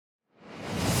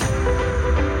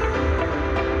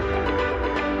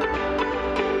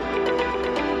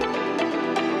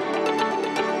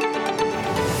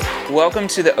Welcome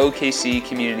to the OKC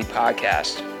Community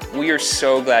Podcast. We are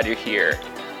so glad you're here.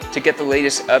 To get the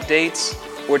latest updates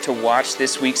or to watch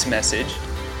this week's message,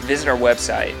 visit our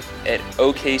website at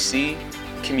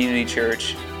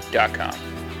okccommunitychurch.com.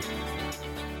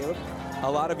 Caleb. A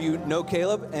lot of you know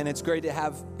Caleb, and it's great to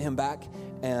have him back.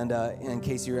 And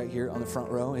Casey right here on the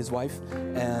front row, his wife.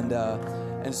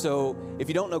 And so if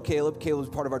you don't know Caleb was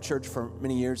part of our church for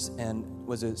many years and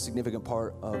was a significant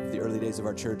part of the early days of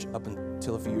our church up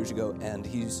until a few years ago. And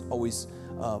he's always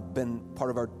been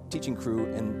part of our teaching crew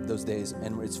in those days.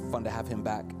 And it's fun to have him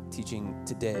back teaching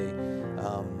today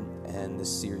and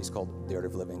this series called The Art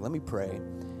of Living. Let me pray,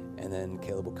 and then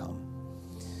Caleb will come.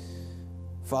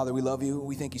 Father, we love you.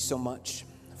 We thank you so much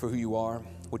for who you are,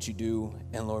 what you do.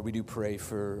 And Lord, we do pray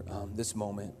for this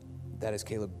moment that as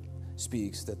Caleb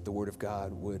speaks, that the word of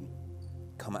God would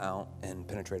come out and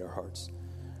penetrate our hearts.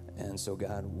 And so,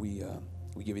 God, we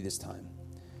give you this time.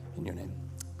 In your name,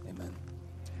 amen.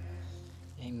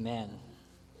 Amen.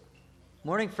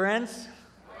 Morning, friends.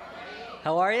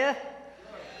 How are you?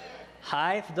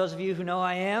 Hi, for those of you who know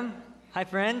I am. Hi,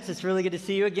 friends. It's really good to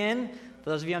see you again.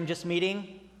 For those of you I'm just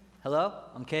meeting, hello,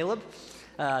 I'm Caleb.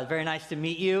 Very nice to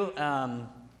meet you.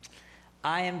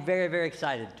 I am very, very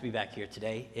excited to be back here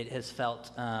today. It has felt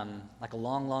like a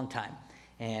long, long time.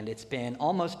 And it's been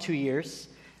almost 2 years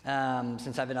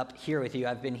since I've been up here with you.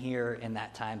 I've been here in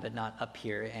that time, but not up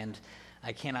here. And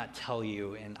I cannot tell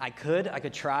you. And I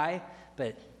could try,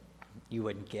 but you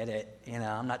wouldn't get it. You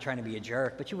know, I'm not trying to be a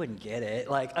jerk, but you wouldn't get it.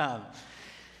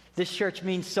 This church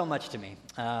means so much to me.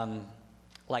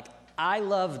 I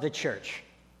love the church.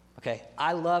 Okay,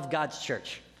 I love God's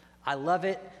church. I love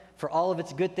it for all of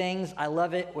its good things. I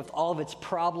love it with all of its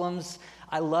problems.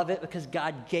 I love it because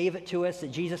God gave it to us,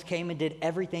 that Jesus came and did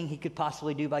everything he could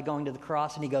possibly do by going to the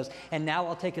cross. And he goes, and now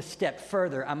I'll take a step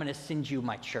further. I'm going to send you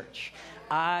my church.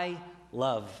 I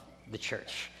love the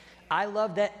church. I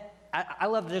love that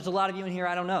there's a lot of you in here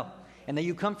I don't know. And that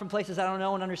you come from places I don't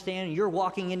know and understand. And you're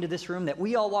walking into this room that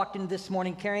we all walked into this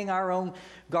morning carrying our own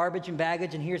garbage and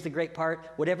baggage. And here's the great part.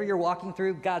 Whatever you're walking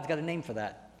through, God's got a name for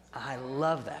that. I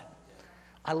love that.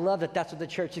 I love that that's what the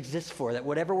church exists for, that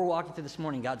whatever we're walking through this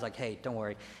morning, God's like, hey, don't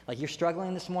worry. Like, you're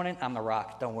struggling this morning, I'm the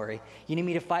rock, don't worry. You need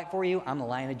me to fight for you? I'm the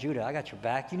Lion of Judah, I got your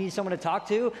back. You need someone to talk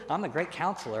to? I'm the great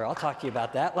counselor, I'll talk to you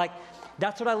about that. Like,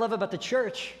 that's what I love about the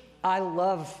church. I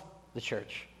love the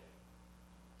church.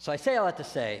 So I say all that to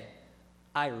say,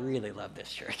 I really love this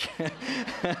church.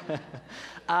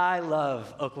 I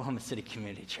love Oklahoma City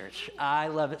Community Church. I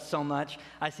love it so much.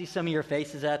 I see some of your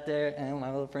faces out there, and my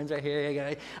little friends right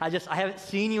here. I haven't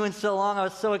seen you in so long. I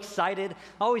was so excited.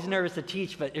 Always nervous to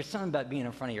teach, but there's something about being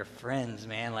in front of your friends,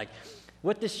 man. Like,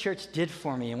 what this church did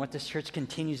for me and what this church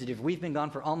continues to do. We've been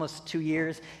gone for almost 2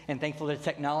 years, and thankful to the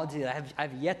technology that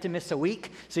I've yet to miss a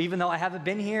week. So even though I haven't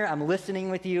been here, I'm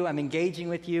listening with you. I'm engaging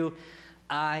with you.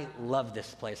 I love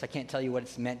this place. I can't tell you what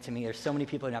it's meant to me. There's so many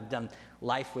people that I've done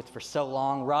life with for so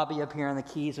long. Robbie up here on the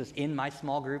keys was in my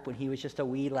small group when he was just a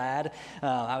wee lad.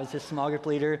 I was his small group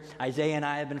leader. Isaiah and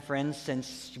I have been friends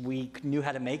since we knew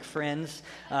how to make friends.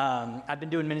 I've been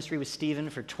doing ministry with Stephen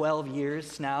for 12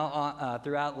 years now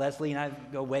throughout. Leslie and I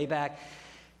go way back.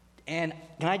 And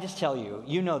can I just tell you,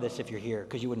 you know this if you're here,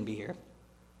 because you wouldn't be here.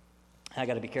 I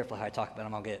got to be careful how I talk about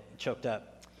them. I'll get choked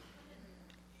up.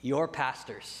 Your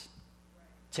pastors,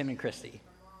 Tim and Christy,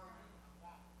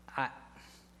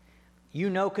 you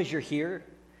know, because you're here,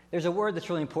 there's a word that's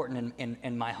really important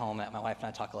in my home that my wife and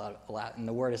I talk a lot, and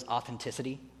the word is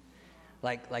authenticity.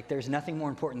 Like there's nothing more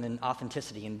important than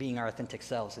authenticity and being our authentic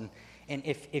selves. And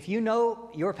if you know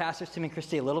your pastors, Tim and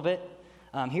Christy, a little bit,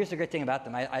 here's the great thing about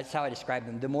them. That's how I describe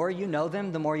them. The more you know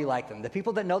them, the more you like them. The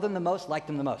people that know them the most like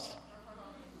them the most.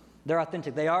 They're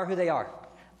authentic. They are who they are.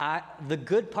 The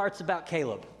good parts about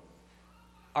Caleb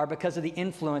are because of the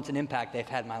influence and impact they've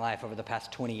had in my life over the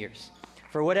past 20 years.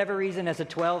 For whatever reason, as a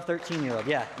 12, 13-year-old,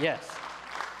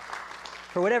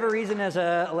 For whatever reason, as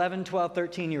a 11, 12,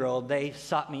 13-year-old, they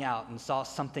sought me out and saw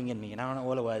something in me, and I don't know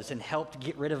what it was, and helped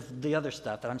get rid of the other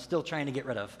stuff that I'm still trying to get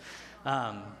rid of,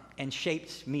 and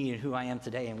shaped me and who I am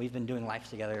today. And we've been doing life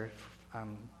together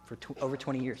for over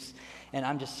 20 years. And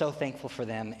I'm just so thankful for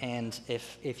them. And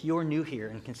if you're new here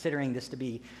and considering this to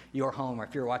be your home, or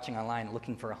if you're watching online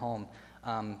looking for a home,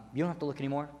 you don't have to look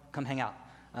anymore. Come hang out.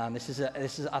 This is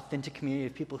an authentic community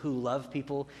of people who love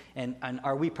people. And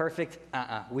are we perfect?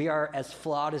 We are as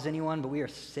flawed as anyone, but we are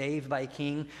saved by a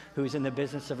king who's in the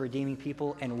business of redeeming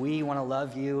people, and we want to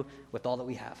love you with all that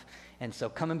we have. And so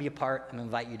come and be a part, and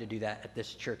invite you to do that at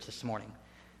this church this morning.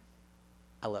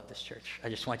 I love this church. I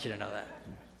just want you to know that.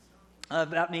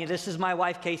 about me. This is my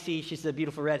wife, Casey. She's the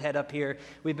beautiful redhead up here.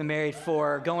 We've been married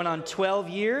for going on 12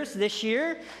 years this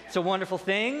year. It's a wonderful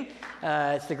thing.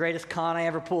 It's the greatest con I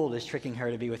ever pulled, is tricking her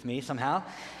to be with me somehow.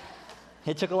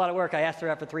 It took a lot of work. I asked her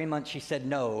after 3 months. She said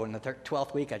no. And the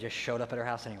 12th week, I just showed up at her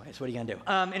house anyways. What are you going to do?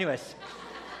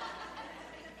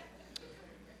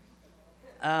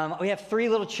 We have 3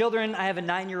 little children. I have a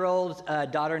 9-year-old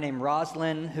daughter named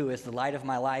Roslyn, who is the light of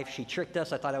my life. She tricked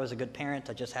us. I thought I was a good parent.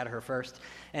 I just had her first.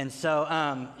 And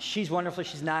so she's wonderful.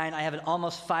 She's 9. I have an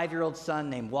almost 5-year-old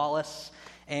son named Wallace,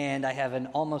 and I have an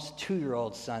almost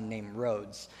 2-year-old son named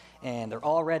Rhodes. And they're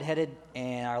all redheaded,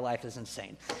 and our life is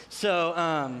insane.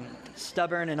 So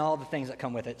stubborn and all the things that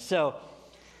come with it. So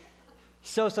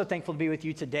thankful to be with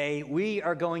you today. We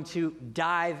are going to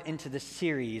dive into the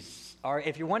series. Or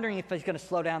if you're wondering if he's going to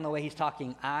slow down the way he's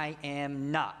talking, I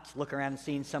am not. Look around and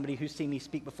seeing somebody who's seen me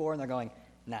speak before, and they're going,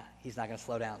 nah, he's not going to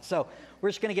slow down. So we're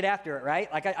just going to get after it,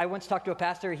 right? Like I once talked to a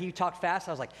pastor. He talked fast.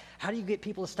 I was like, how do you get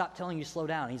people to stop telling you to slow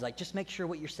down? And he's like, just make sure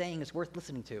what you're saying is worth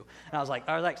listening to. And I was like,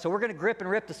 all right, so we're going to grip and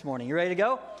rip this morning. You ready to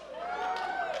go?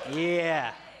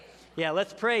 Yeah. Yeah,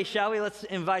 let's pray, shall we? Let's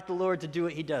invite the Lord to do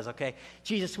what he does, okay?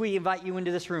 Jesus, we invite you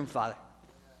into this room, Father.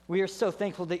 We are so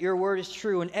thankful that your word is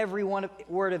true, and every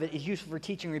word of it is useful for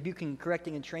teaching, rebuking,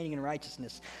 correcting, and training in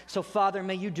righteousness. So, Father,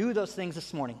 may you do those things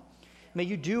this morning. May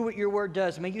you do what your word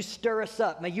does. May you stir us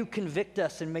up. May you convict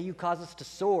us, and may you cause us to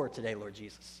soar today, Lord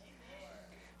Jesus.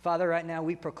 Father, right now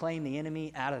we proclaim the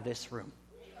enemy out of this room.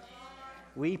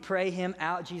 We pray him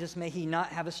out, Jesus. May he not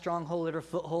have a stronghold or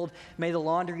foothold. May the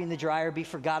laundry and the dryer be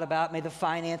forgot about. May the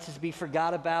finances be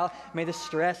forgot about. May the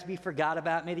stress be forgot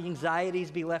about. May the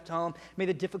anxieties be left home. May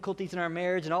the difficulties in our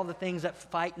marriage and all the things that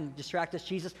fight and distract us,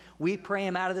 Jesus, we pray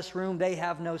him out of this room. They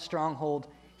have no stronghold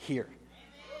here.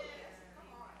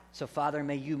 So, Father,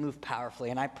 may you move powerfully.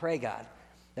 And I pray, God,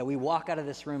 that we walk out of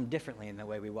this room differently than the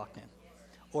way we walked in.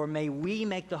 Or may we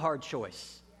make the hard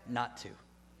choice not to.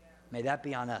 May that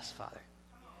be on us, Father.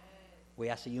 We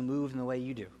ask that you move in the way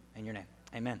you do. In your name,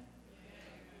 amen.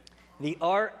 The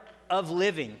art of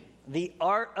living. The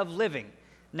art of living.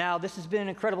 Now, this has been an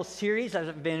incredible series.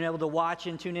 I've been able to watch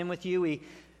and tune in with you. We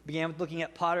began with looking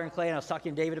at potter and clay, and I was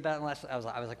talking to David about it last. I was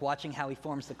like watching how he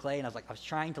forms the clay, and I was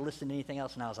trying to listen to anything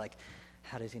else, and I was like,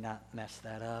 how does he not mess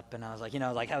that up? And I was like,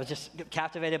 I was just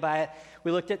captivated by it.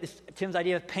 We looked at Tim's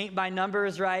idea of paint by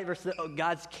numbers, right, versus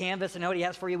God's canvas and what he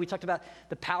has for you. We talked about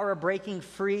the power of breaking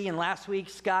free. And last week,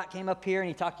 Scott came up here and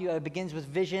he talked to you. It begins with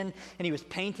vision. And he was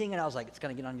painting. And I was like, it's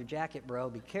going to get on your jacket, bro.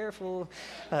 Be careful.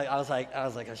 I was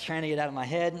trying to get out of my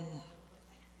head.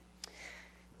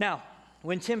 Now,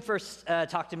 when Tim first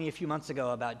talked to me a few months ago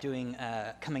about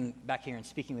coming back here and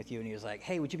speaking with you, and he was like,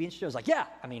 hey, would you be interested? I was like, yeah,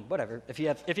 I mean, whatever. If you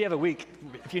have a week,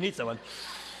 if you need someone,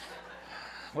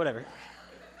 whatever.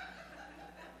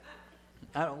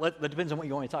 That depends on what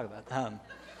you want me to talk about.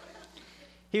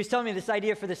 He was telling me this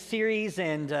idea for this series,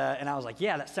 and I was like,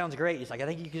 yeah, that sounds great. He's like, I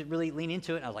think you could really lean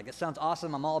into it. And I was like, that sounds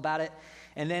awesome. I'm all about it.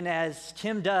 And then as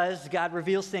Tim does, God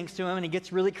reveals things to him, and he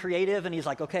gets really creative, and he's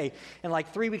like, okay. And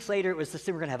like 3 weeks later, it was this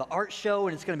thing, we're going to have an art show,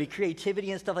 and it's going to be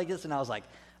creativity and stuff like this. And I was like,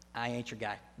 I ain't your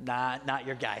guy. Not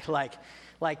your guy.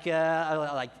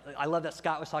 I love that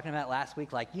Scott was talking about last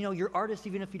week. Like, you're artist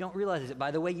even if you don't realize it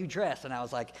by the way you dress. And I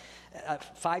was like,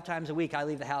 5 times a week I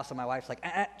leave the house, and my wife's like,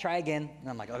 try again. And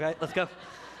I'm like, okay, let's go.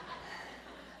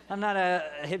 I'm not a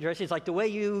hip dresser. She's like, the way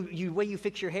you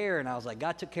fix your hair. And I was like,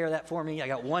 God took care of that for me. I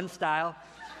got one style.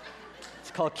 It's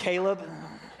called Caleb,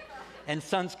 and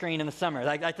sunscreen in the summer.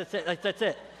 That's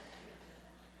it.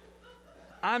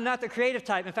 I'm not the creative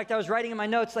type. In fact, I was writing in my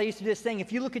notes, I used to do this thing.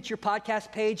 If you look at your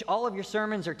podcast page, all of your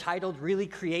sermons are titled really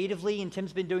creatively. And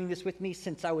Tim's been doing this with me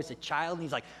since I was a child. And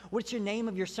he's like, what's your name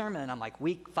of your sermon? And I'm like,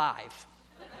 week 5.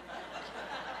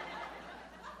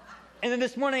 And then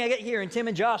this morning I get here, and Tim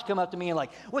and Josh come up to me and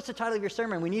like, what's the title of your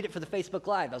sermon? We need it for the Facebook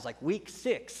Live. I was like, week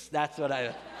 6. That's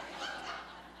what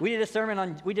we did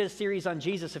a series on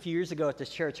Jesus a few years ago at this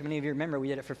church. Many of you remember we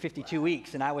did it for 52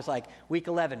 weeks. And I was like, week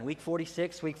 11, week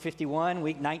 46, week 51,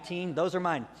 week 19. Those are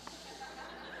mine.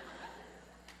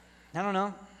 I don't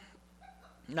know.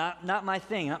 Not my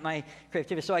thing, not my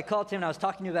creativity. So I called Tim, and I was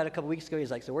talking to him about it a couple weeks ago.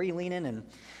 He's like, so where are you leaning?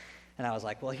 And I was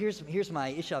like, well, here's my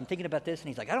issue. I'm thinking about this. And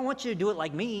he's like, I don't want you to do it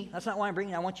like me. That's not why I'm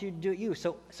bringing it. I want you to do it you.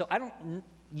 So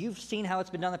you've seen how it's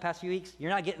been done the past few weeks.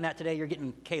 You're not getting that today. You're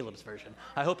getting Caleb's version.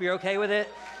 I hope you're okay with it.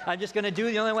 I'm just going to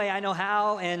do the only way I know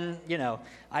how. And,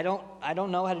 I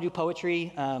don't know how to do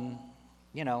poetry. I'm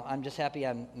just happy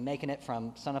I'm making it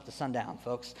from sun up to sundown,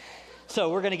 folks. So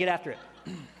we're going to get after it.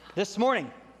 This morning,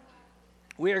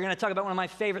 we are going to talk about one of my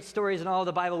favorite stories in all of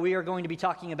the Bible. We are going to be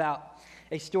talking about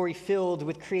a story filled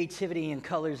with creativity and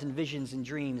colors and visions and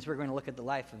dreams. We're going to look at the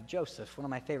life of Joseph, one of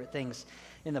my favorite things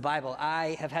in the Bible.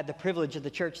 I have had the privilege of the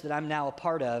church that I'm now a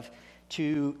part of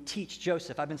to teach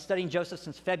Joseph. I've been studying Joseph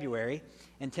since February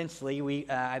intensely.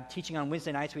 I'm teaching on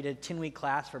Wednesday nights. We did a 10-week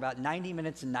class for about 90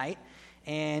 minutes a night.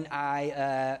 And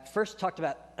I first talked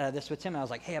about this with Tim. And I was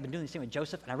like, hey, I've been doing this thing with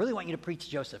Joseph, and I really want you to preach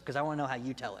Joseph because I want to know how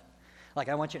you tell it. Like,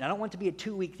 I don't want it to be a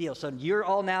 2-week deal. So you're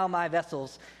all now my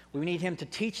vessels. We need him to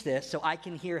teach this so I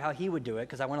can hear how he would do it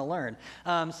because I want to learn.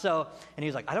 And he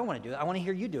was like, I don't want to do it. I want to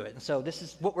hear you do it. And so this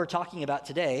is what we're talking about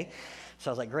today. So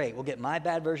I was like, great, we'll get my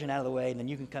bad version out of the way, and then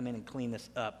you can come in and clean this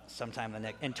up sometime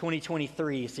in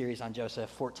 2023 series on Joseph,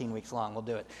 14 weeks long. We'll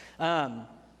do it.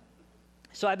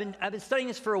 So I've been studying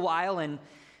this for a while, and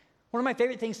one of my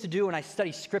favorite things to do when I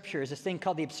study Scripture is this thing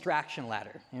called the abstraction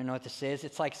ladder. You know what this is?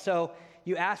 It's like, so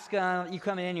you ask, you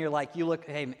come in, you're like, you look,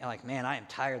 hey, like, man, I am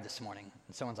tired this morning.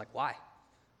 And someone's like, why?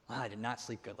 Well, I did not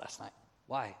sleep good last night.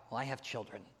 Why? Well, I have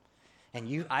children.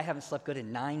 And I haven't slept good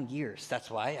in 9 years. That's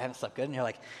why I haven't slept good. And you're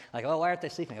like, oh, why aren't they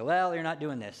sleeping? Well, you're not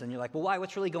doing this. And you're like, well, why?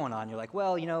 What's really going on? You're like,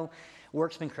 well,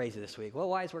 work's been crazy this week. Well,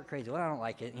 why is work crazy? Well, I don't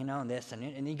like it, and this.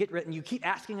 And you keep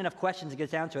asking enough questions, it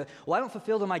gets down to it. Well, I don't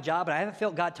fulfill my job, and I haven't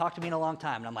felt God talk to me in a long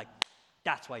time. And I'm like,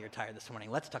 that's why you're tired this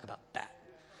morning. Let's talk about that.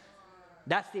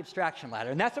 That's the abstraction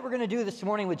ladder. And that's what we're going to do this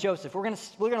morning with Joseph. We're going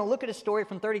to look at a story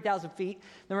from 30,000 feet.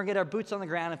 Then we're going to get our boots on the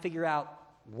ground and figure out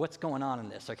what's going on in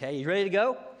this, okay? You ready to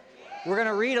go? We're going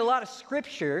to read a lot of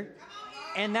Scripture,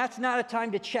 and that's not a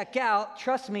time to check out.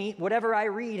 Trust me, whatever I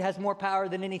read has more power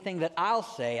than anything that I'll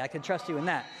say. I can trust you in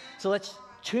that. So let's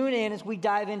tune in as we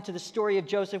dive into the story of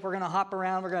Joseph. We're going to hop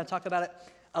around. We're going to talk about it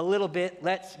a little bit.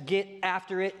 Let's get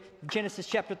after it. Genesis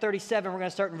chapter 37. We're going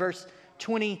to start in verse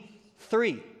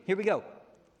 23. Here we go.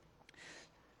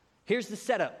 Here's the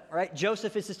setup, right?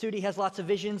 Joseph is this dude. He has lots of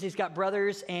visions. He's got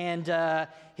brothers, and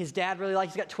his dad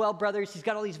he's got 12 brothers. He's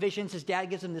got all these visions. His dad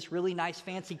gives him this really nice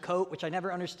fancy coat, which I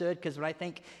never understood, because when I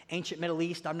think ancient Middle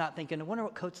East, I'm not thinking, I wonder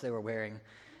what coats they were wearing.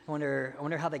 I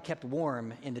wonder how they kept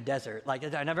warm in the desert.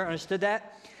 Like, I never understood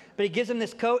that. But he gives him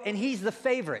this coat, and he's the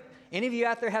favorite. Any of you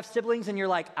out there have siblings, and you're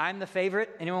like, I'm the favorite?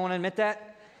 Anyone want to admit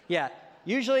that? Yeah.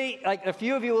 Usually, like, a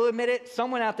few of you will admit it.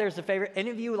 Someone out there is the favorite.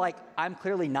 Any of you, like, I'm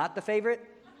clearly not the favorite?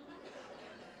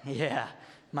 Yeah,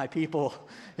 my people.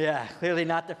 Yeah, clearly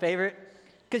not the favorite.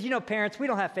 Because, parents, we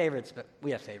don't have favorites, but we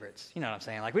have favorites. You know what I'm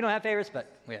saying? Like, we don't have favorites,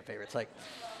 but we have favorites. Like,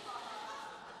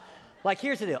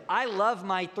 here's the deal. I love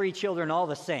my 3 children all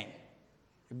the same.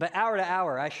 But hour to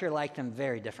hour, I sure like them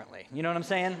very differently. You know what I'm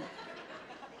saying?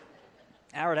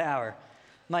 Hour to hour.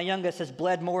 My youngest has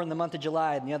bled more in the month of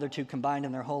July than the other 2 combined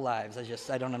in their whole lives.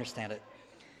 I don't understand it.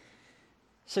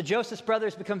 So Joseph's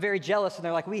brothers become very jealous, and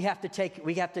they're like, we have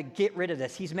to get rid of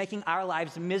this. He's making our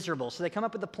lives miserable. So they come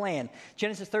up with a plan.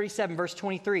 Genesis 37, verse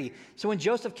 23. So when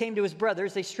Joseph came to his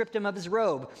brothers, they stripped him of his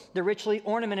robe, the richly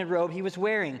ornamented robe he was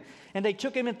wearing. And they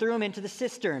took him and threw him into the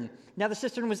cistern. Now the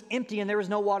cistern was empty, and there was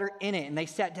no water in it. And they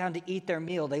sat down to eat their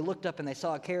meal. They looked up, and they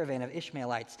saw a caravan of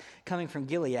Ishmaelites coming from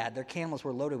Gilead. Their camels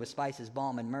were loaded with spices,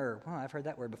 balm, and myrrh. Oh, I've heard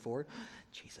that word before.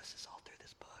 Jesus is all through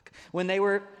this book. When they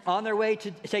were on their way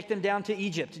to take them down to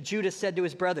Egypt, Judah said to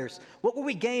his brothers, what will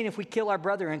we gain if we kill our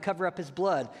brother and cover up his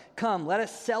blood? Come, let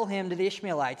us sell him to the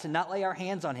Ishmaelites and not lay our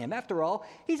hands on him. After all,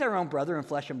 he's our own brother in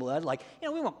flesh and blood. Like,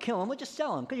 we won't kill him. We'll just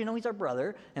sell him because, he's our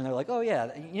brother. And they're like, oh, yeah.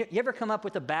 You ever come up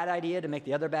with a bad idea to make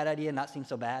the other bad idea not seem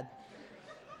so bad?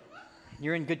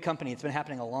 You're in good company. It's been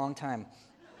happening a long time.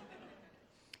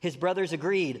 His brothers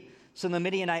agreed. So the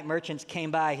Midianite merchants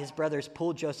came by. His brothers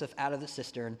pulled Joseph out of the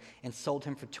cistern and sold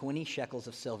him for 20 shekels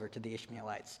of silver to the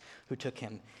Ishmaelites, who took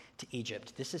him to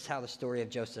Egypt. This is how the story of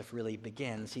Joseph really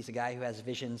begins. He's a guy who has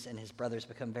visions, and his brothers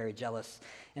become very jealous,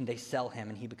 and they sell him,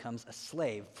 and he becomes a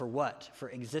slave. For what? For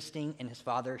existing and his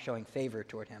father showing favor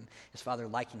toward him, his father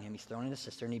liking him. He's thrown in a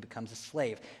cistern, and he becomes a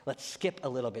slave. Let's skip a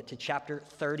little bit to chapter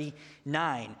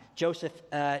 39. Joseph,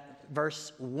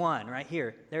 verse 1, right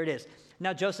here. There it is.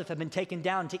 Now Joseph had been taken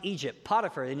down to Egypt.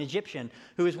 Potiphar, an Egyptian,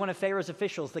 who was one of Pharaoh's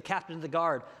officials, the captain of the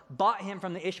guard, bought him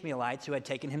from the Ishmaelites who had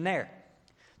taken him there.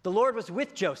 The Lord was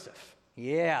with Joseph.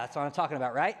 Yeah, that's what I'm talking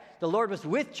about, right? The Lord was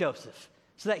with Joseph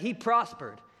so that he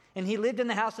prospered. And he lived in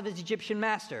the house of his Egyptian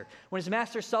master. When his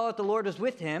master saw that the Lord was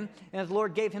with him, and the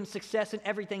Lord gave him success in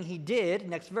everything he did,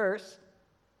 next verse,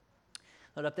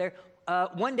 load up there.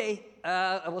 One day,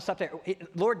 we'll stop there.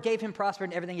 Lord gave him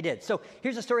prosperity in everything he did. So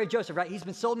here's the story of Joseph, right? He's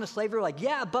been sold into slavery. Like,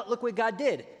 yeah, but look what God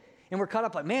did. And we're caught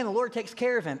up like, man, the Lord takes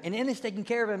care of him. And in his taking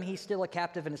care of him, he's still a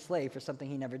captive and a slave for something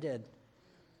he never did.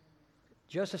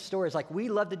 Joseph's story is like, we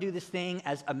love to do this thing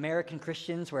as American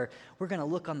Christians where we're going to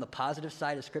look on the positive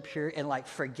side of Scripture and like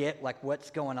forget like what's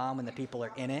going on when the people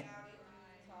are in it.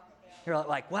 You're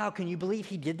like, wow, can you believe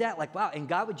he did that? Like, wow, and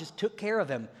God would just took care of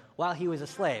him while he was a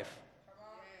slave.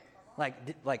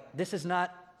 Like this is,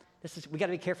 we got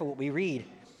to be careful what we read.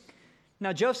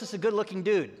 Now, Joseph's a good-looking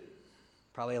dude.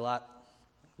 Probably a lot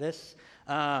this.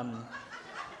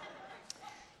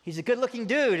 He's a good-looking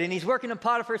dude, and he's working in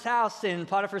Potiphar's house, and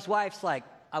Potiphar's wife's like,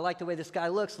 I like the way this guy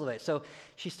looks a little bit. So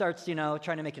she starts,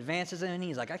 trying to make advances, and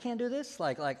he's like, I can't do this.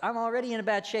 Like I'm already in a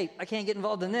bad shape. I can't get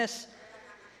involved in this.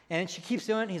 And she keeps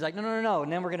doing it. He's like, no.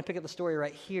 And then we're going to pick up the story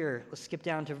right here. Let's skip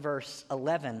down to verse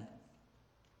 11.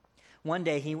 One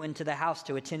day he went to the house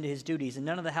to attend to his duties, and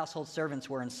none of the household servants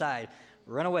were inside.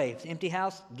 Run away. It's an empty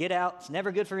house. Get out. It's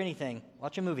never good for anything.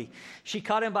 Watch a movie. She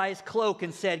caught him by his cloak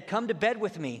and said, come to bed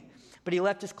with me. But he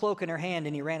left his cloak in her hand,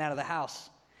 and he ran out of the house.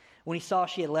 When he saw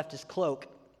she had left his cloak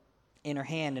in her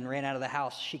hand and ran out of the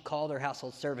house, she called her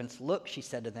household servants. Look, she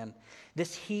said to them,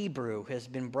 this Hebrew has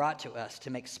been brought to us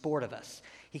to make sport of us.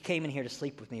 He came in here to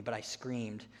sleep with me, but I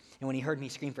screamed. And when he heard me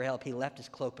scream for help, he left his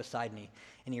cloak beside me,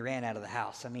 and he ran out of the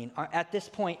house. I mean, at this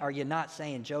point, are you not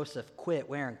saying, Joseph, quit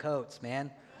wearing coats,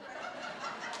 man?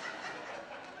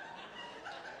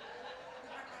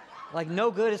 Like,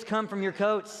 no good has come from your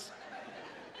coats.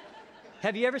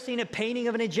 Have you ever seen a painting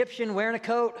of an Egyptian wearing a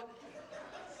coat?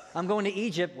 I'm going to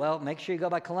Egypt. Well, make sure you go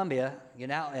by Columbia. You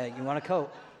want a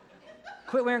coat.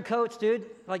 Quit wearing coats, dude.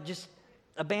 Like, just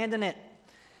abandon it.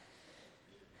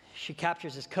 She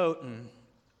captures his coat and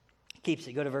keeps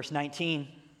it. Go to verse 19.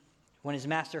 When his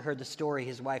master heard the story,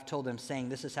 his wife told him, saying,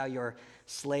 this is how your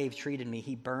slave treated me.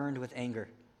 He burned with anger.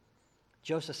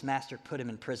 Joseph's master put him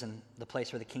in prison, the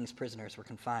place where the king's prisoners were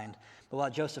confined. But while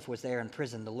Joseph was there in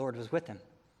prison, the Lord was with him.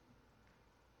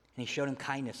 And he showed him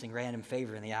kindness and granted him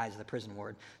favor in the eyes of the prison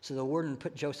ward. So the warden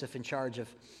put Joseph in charge of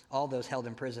all those held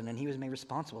in prison, and he was made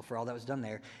responsible for all that was done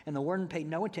there. And the warden paid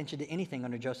no attention to anything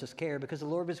under Joseph's care because the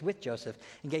Lord was with Joseph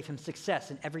and gave him success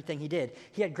in everything he did.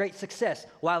 He had great success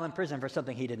while in prison for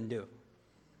something he didn't do.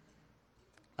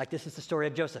 Like, this is the story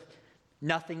of Joseph.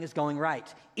 Nothing is going right.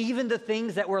 Even the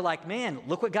things that were like, man,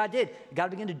 look what God did. God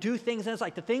began to do things, and it's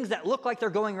like the things that look like they're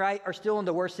going right are still in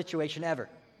the worst situation ever.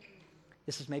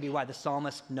 This is maybe why the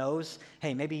psalmist knows,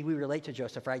 hey, maybe we relate to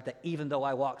Joseph, right? That even though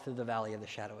I walk through the valley of the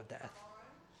shadow of death.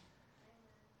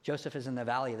 Joseph is in the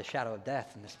valley of the shadow of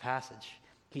death in this passage.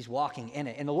 He's walking in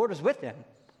it, and the Lord was with him.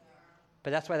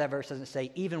 But that's why that verse doesn't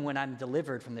say, even when I'm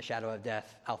delivered from the shadow of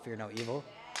death, I'll fear no evil.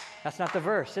 That's not the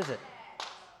verse, is it?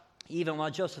 Even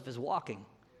while Joseph is walking,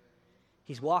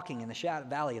 he's walking in the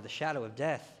valley of the shadow of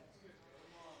death.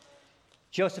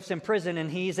 Joseph's in prison, and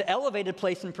he's an elevated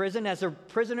place in prison as a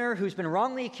prisoner who's been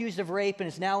wrongly accused of rape and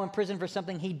is now in prison for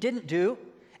something he didn't do,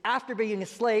 after being a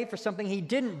slave for something he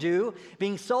didn't do,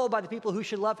 being sold by the people who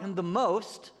should love him the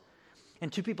most. And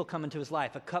two people come into his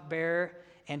life, a cupbearer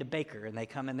and a baker, and they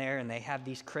come in there and they have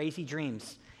these crazy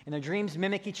dreams. And their dreams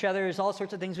mimic each other. There's all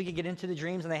sorts of things we could get into the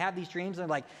dreams, and they have these dreams, and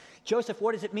they're like, Joseph,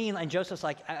 what does it mean? And Joseph's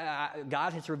like,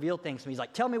 God has revealed things to me. He's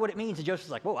like, tell me what it means. And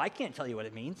Joseph's like, whoa, I can't tell you what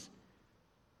it means.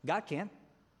 God can.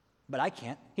 But I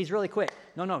can't. He's really quick.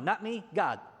 No, not me,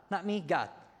 God. Not me, God.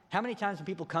 How many times when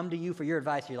people come to you for your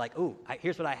advice, you're like,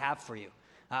 here's what I have for you.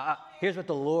 Here's what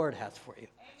the Lord has for you.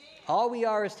 All we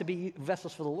are is to be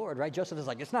vessels for the Lord, right? Joseph is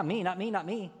like, it's not me, not me, not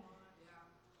me.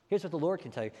 Here's what the Lord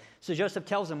can tell you. So Joseph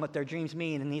tells them what their dreams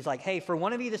mean, and he's like, hey, for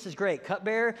one of you, this is great.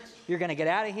 Cupbearer, you're going to get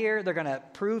out of here. They're going to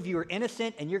prove you are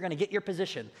innocent, and you're going to get your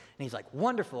position. And he's like,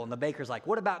 wonderful. And the baker's like,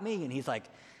 what about me? And he's like,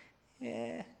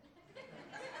 you're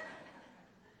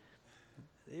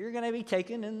going to be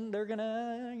taken, and you're going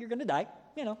to die.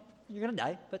 You're going to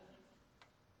die, but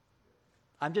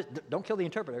don't kill the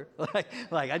interpreter.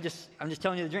 I'm just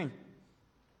telling you the dream.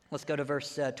 Let's go to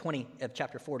verse 20 of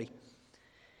chapter 40.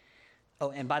 Oh,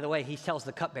 and by the way, he tells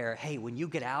the cupbearer, hey, when you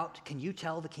get out, can you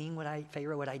tell the king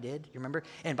Pharaoh what I did? You remember?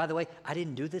 And by the way, I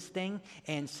didn't do this thing,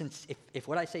 and since if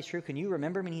what I say is true, can you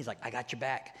remember me? And he's like, I got your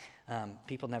back.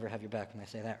 People never have your back when they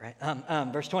say that, right?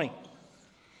 Verse 20.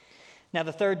 Now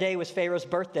the third day was Pharaoh's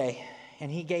birthday,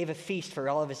 and he gave a feast for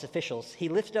all of his officials. He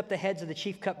lifted up the heads of the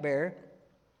chief cupbearer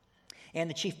and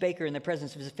the chief baker in the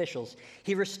presence of his officials.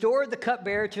 He restored the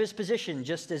cupbearer to his position,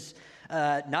 just as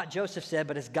not Joseph said,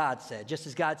 but as God said, just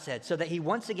as God said, so that he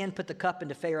once again put the cup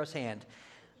into Pharaoh's hand.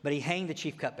 But he hanged the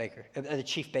chief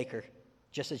baker,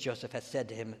 just as Joseph had said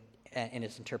to him in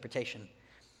his interpretation.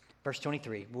 Verse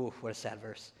 23, woo, what a sad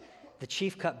verse. The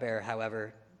chief cupbearer,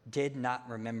 however, did not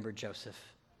remember Joseph.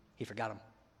 He forgot him.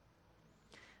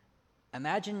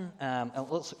 Imagine,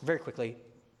 let's very quickly,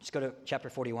 just go to chapter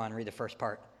 41 and read the first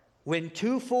part. When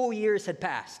 2 full years had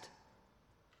passed.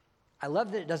 I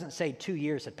love that it doesn't say 2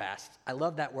 years had passed. I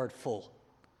love that word full,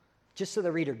 just so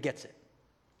the reader gets it.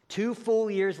 2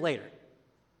 full years later.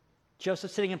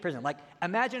 Joseph sitting in prison. Like,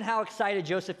 imagine how excited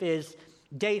Joseph is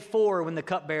day 4 when the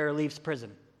cupbearer leaves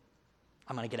prison.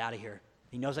 I'm going to get out of here.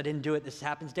 He knows I didn't do it. This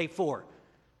happens day 4.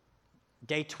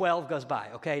 Day 12 goes by.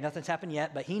 Okay, nothing's happened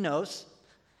yet, but he knows.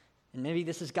 And maybe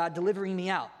this is God delivering me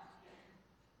out.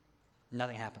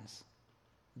 Nothing happens.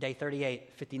 Day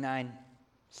 38, 59,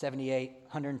 78,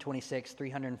 126,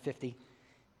 350.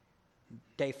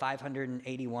 Day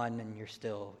 581, and you're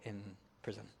still in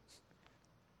prison.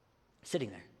 Sitting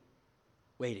there,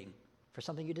 waiting for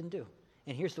something you didn't do.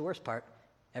 And here's the worst part.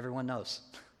 Everyone knows.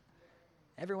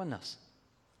 Everyone knows.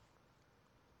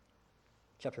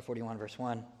 Chapter 41, verse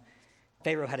 1.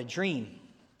 Pharaoh had a dream.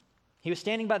 He was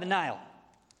standing by the Nile.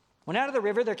 When out of the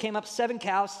river there came up 7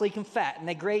 cows, sleek and fat, and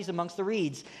they grazed amongst the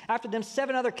reeds. After them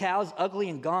 7 other cows, ugly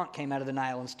and gaunt, came out of the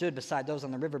Nile and stood beside those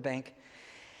on the riverbank.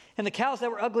 And the cows that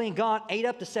were ugly and gaunt ate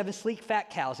up the 7 sleek, fat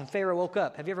cows, and Pharaoh woke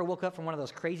up. Have you ever woke up from one of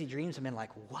those crazy dreams and been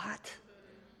like, what?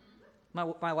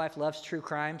 My wife loves true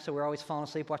crime, so we're always falling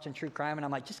asleep watching true crime, and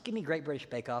I'm like, just give me Great British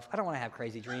Bake Off. I don't want to have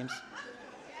crazy dreams.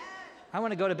 I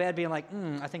want to go to bed being like,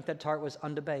 I think that tart was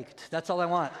underbaked. That's all I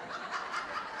want.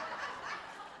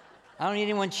 I don't need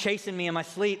anyone chasing me in my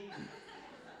sleep.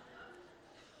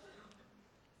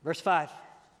 Verse 5.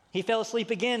 He fell asleep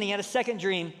again. He had a second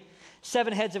dream.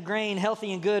 7 heads of grain,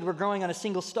 healthy and good, were growing on a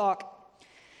single stalk.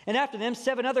 And after them,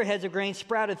 7 other heads of grain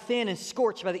sprouted thin and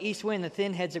scorched by the east wind. The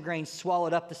thin heads of grain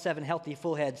swallowed up the 7 healthy,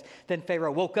 full heads. Then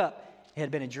Pharaoh woke up. It had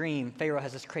been a dream. Pharaoh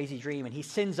has this crazy dream, and he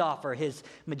sends off for his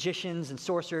magicians and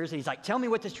sorcerers. And he's like, tell me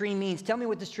what this dream means. Tell me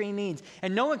what this dream means.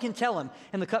 And no one can tell him.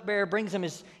 And the cupbearer brings him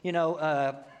his,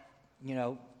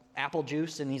 apple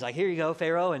juice. And he's like, here you go,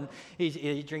 Pharaoh. And he's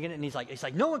drinking it. And he's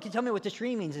like, no one can tell me what this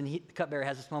dream means. And the cupbearer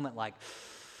has this moment like,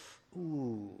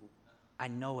 ooh, I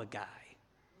know a guy.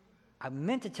 I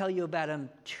meant to tell you about him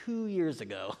 2 years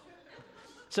ago.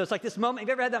 So it's like this moment. Have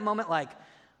you ever had that moment like,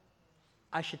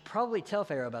 I should probably tell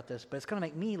Pharaoh about this, but it's going to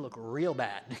make me look real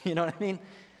bad. You know what I mean?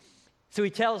 So he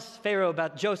tells Pharaoh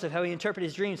about Joseph, how he interpreted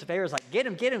his dreams. So Pharaoh's like, get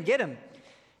him, get him, get him.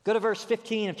 Go to verse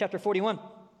 15 of chapter 41.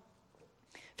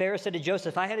 Pharaoh said to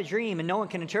Joseph, I had a dream and no one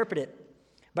can interpret it.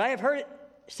 But I have heard it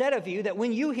said of you that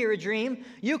when you hear a dream,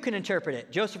 you can interpret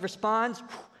it. Joseph responds,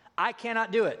 I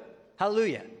cannot do it.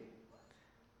 Hallelujah.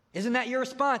 Isn't that your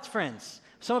response, friends?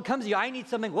 Someone comes to you, I need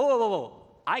something. Whoa, whoa, whoa, whoa.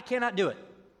 I cannot do it.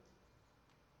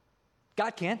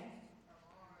 God can.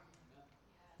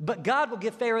 But God will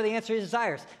give Pharaoh the answer he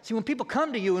desires. See, when people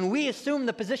come to you and we assume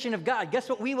the position of God, guess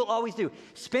what we will always do?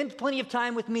 Spend plenty of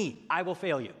time with me. I will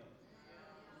fail you.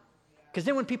 Because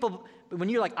then when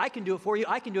you're like, I can do it for you,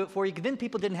 I can do it for you, then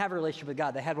people didn't have a relationship with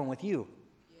God. They had one with you.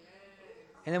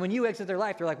 And then when you exit their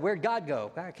life, they're like, where'd God go?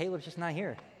 God, Caleb's just not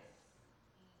here.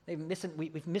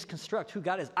 We've misconstructed who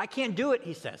God is. I can't do it,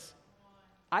 he says.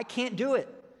 I can't do it.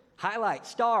 Highlight,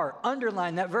 star,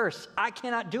 underline that verse. I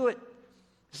cannot do it.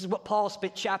 This is what Paul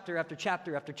spent chapter after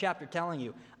chapter after chapter telling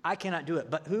you. I cannot do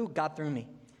it. But who? God through me.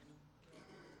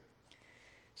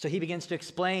 So he begins to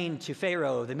explain to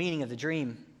Pharaoh the meaning of the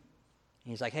dream. And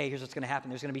he's like, hey, here's what's going to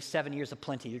happen. There's going to be 7 years of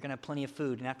plenty. You're going to have plenty of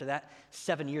food. And after that,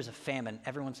 7 years of famine.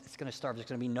 It's going to starve. There's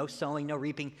going to be no sowing, no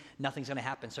reaping. Nothing's going to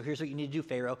happen. So here's what you need to do,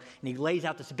 Pharaoh. And he lays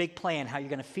out this big plan, how you're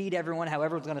going to feed everyone, how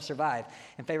everyone's going to survive.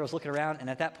 And Pharaoh's looking around. And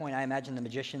at that point, I imagine the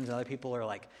magicians and other people are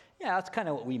like, yeah, that's kind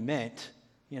of what we meant.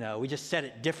 We just said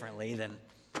it differently than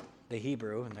the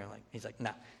Hebrew. And he's like, no.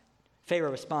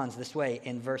 Pharaoh responds this way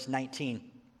in verse 19.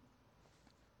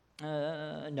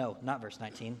 No, not verse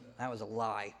 19. That was a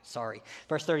lie. Sorry.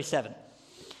 Verse 37.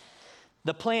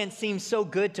 The plan seemed so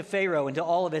good to Pharaoh and to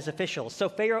all of his officials. So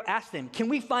Pharaoh asked them, can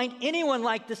we find anyone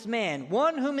like this man,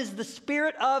 one whom is the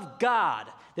Spirit of God?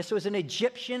 This was an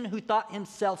Egyptian who thought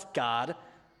himself God.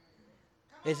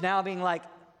 Is now being like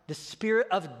the Spirit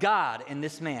of God in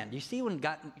this man. Do you see when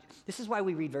God... This is why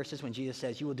we read verses when Jesus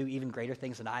says, you will do even greater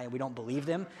things than I, and we don't believe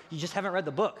them. You just haven't read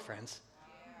the book, friends.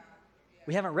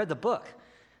 We haven't read the book.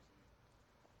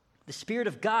 The Spirit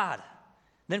of God.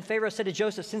 Then Pharaoh said to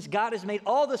Joseph, since God has made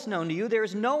all this known to you, there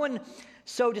is no one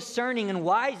so discerning and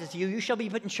wise as you. You shall be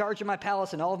put in charge of my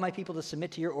palace and all of my people to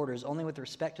submit to your orders. Only with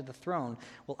respect to the throne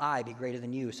will I be greater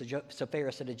than you. So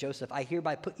Pharaoh said to Joseph, I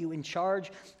hereby put you in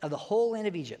charge of the whole land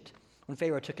of Egypt. When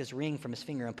Pharaoh took his ring from his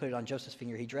finger and put it on Joseph's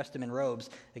finger, he dressed him in robes.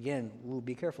 Again,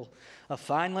 be careful. Of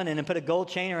fine linen and put a gold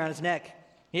chain around his neck.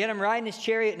 He had him ride in his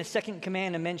chariot in his second in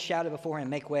command, and men shouted before him,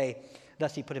 make way.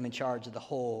 Thus he put him in charge of the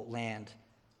whole land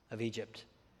of Egypt.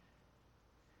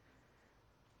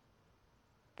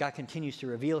 God continues to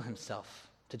reveal himself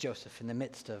to Joseph in the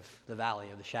midst of the valley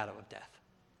of the shadow of death.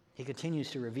 He continues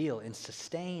to reveal and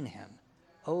sustain him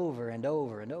over and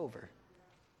over and over.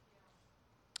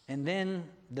 And then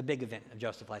the big event of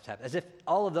Joseph's life happens. As if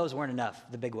all of those weren't enough,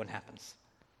 the big one happens.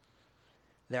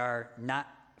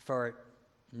 For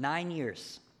 9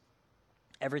 years,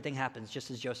 everything happens just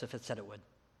as Joseph had said it would.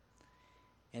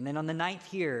 And then on the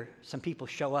 9th year, some people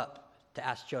show up to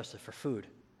ask Joseph for food.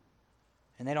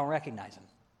 And they don't recognize him.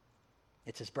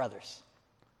 It's his brothers.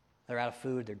 They're out of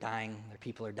food, they're dying, their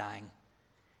people are dying.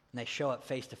 And they show up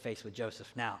face to face with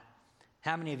Joseph. Now,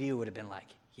 how many of you would have been like,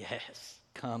 yes,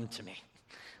 come to me?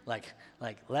 Like,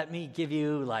 let me give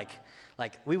you,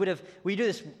 we do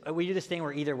this thing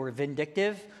where either we're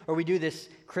vindictive or we do this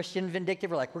Christian vindictive.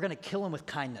 We're like, we're going to kill him with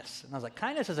kindness. And I was like,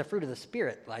 kindness is a fruit of the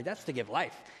Spirit. Like, that's to give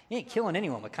life. You ain't killing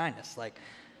anyone with kindness. Like,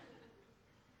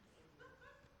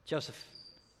 Joseph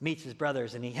meets his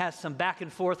brothers and he has some back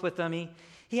and forth with them.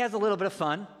 He has a little bit of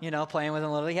fun, playing with them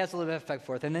a little. He has a little bit of back and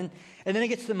forth. And then it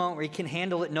gets to the moment where he can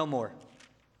handle it no more.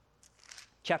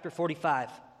 Chapter 45,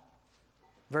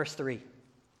 verse 3.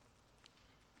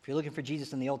 If you're looking for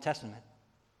Jesus in the Old Testament,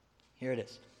 here it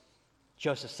is.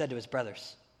 Joseph said to his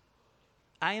brothers,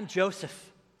 I am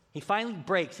Joseph. He finally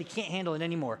breaks. He can't handle it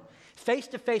anymore. Face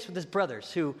to face with his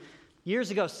brothers who years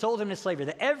ago sold him to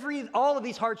slavery. All of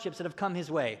these hardships that have come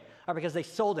his way are because they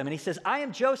sold him. And he says, I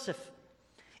am Joseph.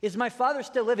 Is my father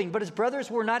still living? But his brothers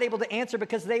were not able to answer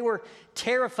because they were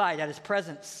terrified at his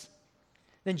presence.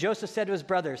 Then Joseph said to his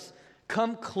brothers,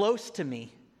 come close to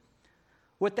me.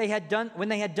 When they had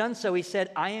done so, he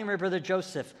said, I am your brother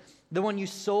Joseph, the one you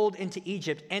sold into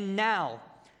Egypt. And now,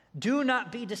 do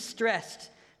not be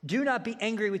distressed. Do not be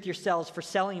angry with yourselves for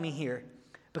selling me here,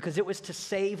 because it was to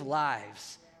save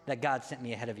lives that God sent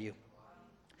me ahead of you.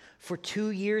 For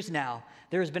 2 years now,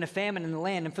 there has been a famine in the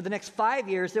land, and for the next 5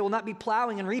 years, there will not be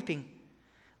plowing and reaping.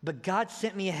 But God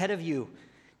sent me ahead of you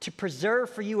to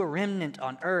preserve for you a remnant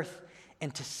on earth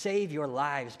and to save your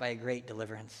lives by a great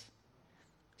deliverance.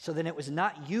 So then it was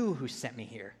not you who sent me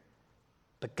here,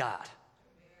 but God.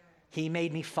 He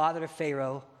made me father to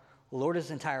Pharaoh, lord of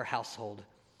his entire household,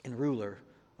 and ruler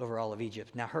over all of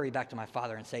Egypt. Now hurry back to my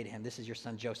father and say to him, this is your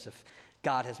son Joseph.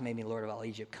 God has made me lord of all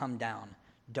Egypt. Come down.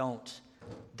 Don't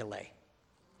delay.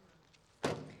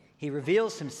 He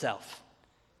reveals himself,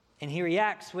 and he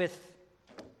reacts with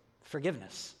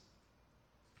forgiveness.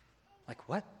 Like,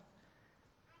 what?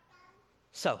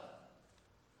 So,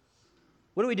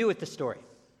 what do we do with this story?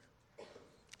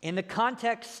 In the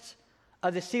context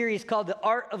of the series called The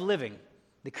Art of Living,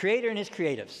 the Creator and His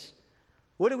Creatives,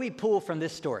 what do we pull from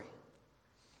this story?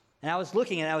 And I was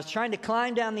looking and I was trying to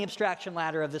climb down the abstraction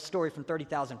ladder of this story from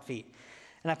 30,000 feet.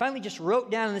 And I finally just wrote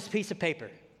down on this piece of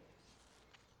paper,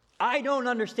 I don't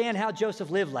understand how Joseph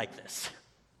lived like this.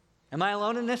 Am I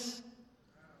alone in this?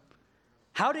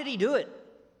 How did he do it?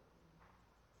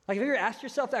 Like, have you ever asked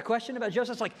yourself that question about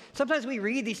Joseph? It's like, sometimes we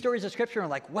read these stories of Scripture and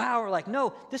we're like, wow, we're like,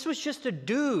 no, this was just a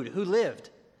dude who lived.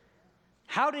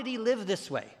 How did he live this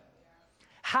way?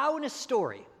 How in a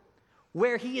story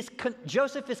where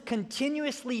Joseph is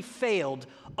continuously failed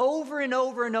over and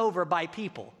over and over by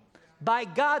people, by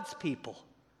God's people.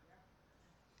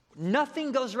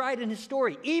 Nothing goes right in his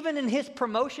story. Even in his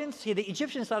promotions, the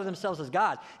Egyptians thought of themselves as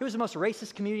God. It was the most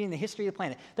racist community in the history of the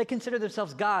planet. They considered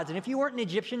themselves gods. And if you weren't an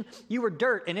Egyptian, you were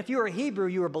dirt. And if you were a Hebrew,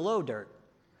 you were below dirt.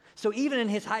 So even in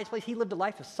his highest place, he lived a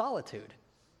life of solitude.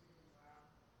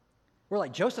 We're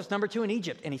like, Joseph's number 2 in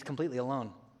Egypt, and he's completely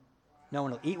alone. No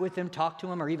one will eat with him, talk to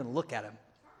him, or even look at him.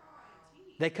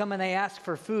 They come and they ask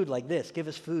for food like this. Give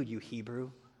us food, you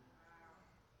Hebrew.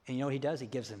 And you know what he does? He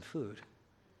gives them food.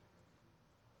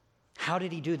 How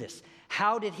did he do this?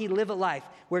 How did he live a life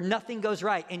where nothing goes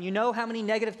right? And you know how many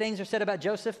negative things are said about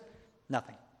Joseph?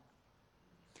 Nothing.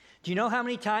 Do you know how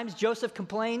many times Joseph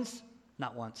complains?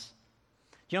 Not once.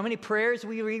 Do you know how many prayers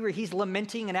we read where he's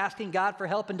lamenting and asking God for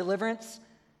help and deliverance?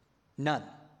 None.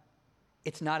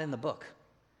 It's not in the book.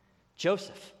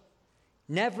 Joseph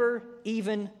never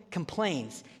even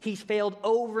complains. He's failed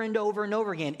over and over and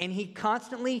over again. And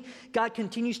God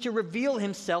continues to reveal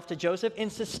himself to Joseph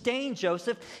and sustain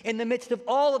Joseph in the midst of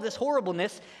all of this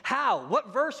horribleness. How?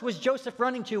 What verse was Joseph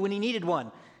running to when he needed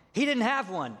one? He didn't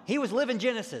have one. He was living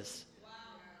Genesis.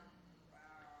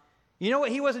 You know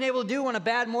what he wasn't able to do on a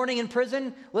bad morning in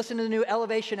prison? Listen to the new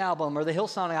Elevation album or the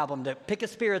Hillsong album to pick his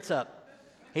spirits up.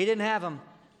 He didn't have them.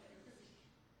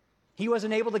 He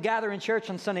wasn't able to gather in church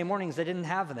on Sunday mornings. They didn't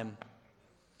have them.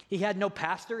 He had no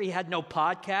pastor. He had no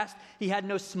podcast. He had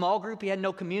no small group. He had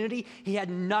no community. He had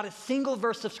not a single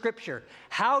verse of Scripture.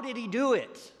 How did he do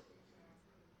it?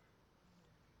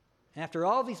 And after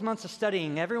all these months of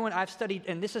studying, everyone I've studied,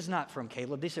 and this is not from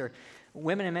Caleb. These are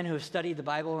women and men who have studied the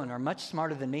Bible and are much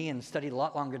smarter than me and studied a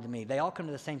lot longer than me. They all come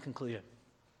to the same conclusion.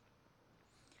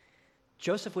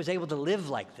 Joseph was able to live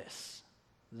like this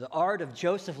the art of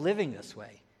Joseph living this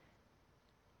way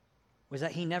was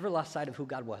that he never lost sight of who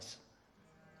God was.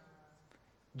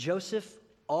 Joseph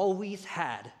always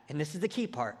had, and this is the key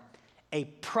part, a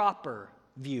proper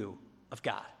view of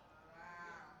God.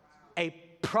 A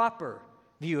proper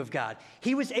view of God.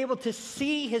 He was able to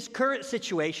see his current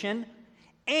situation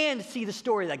and see the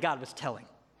story that God was telling.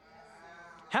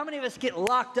 How many of us get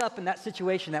locked up in that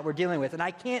situation that we're dealing with? And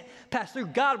I can't pass through.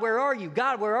 God, where are you?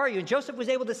 God, where are you? And Joseph was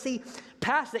able to see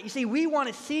past that. You see, we want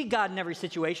to see God in every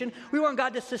situation. We want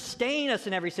God to sustain us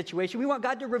in every situation. We want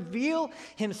God to reveal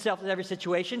himself in every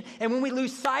situation. And when we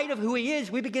lose sight of who he is,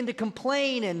 we begin to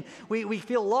complain and we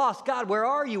feel lost. God, where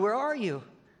are you? Where are you?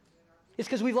 It's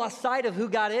because we've lost sight of who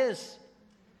God is.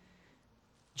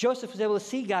 Joseph was able to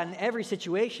see God in every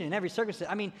situation, in every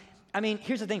circumstance. I mean,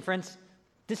 here's the thing, friends.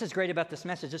 This is great about this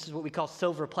message. This is what we call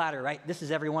silver platter, right? This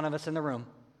is every one of us in the room.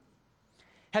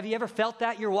 Have you ever felt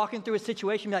that? You're walking through a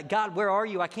situation, like, God, where are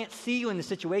you? I can't see you in the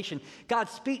situation. God,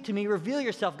 speak to me. Reveal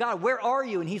yourself. God, where are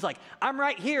you? And he's like, I'm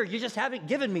right here. You just haven't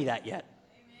given me that yet.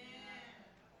 Amen.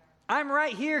 I'm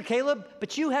right here, Caleb,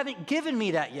 but you haven't given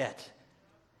me that yet.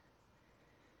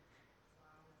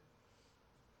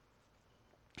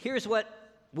 Here's what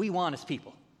we want as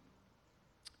people.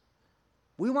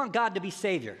 We want God to be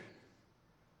Savior.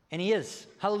 And he is.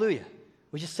 Hallelujah.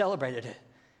 We just celebrated it.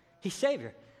 He's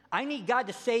Savior. I need God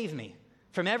to save me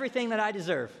from everything that I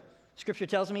deserve. Scripture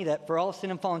tells me that for all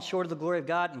sin and fallen short of the glory of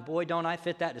God, and boy, don't I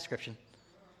fit that description.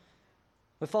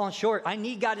 We've fallen short. I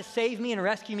need God to save me and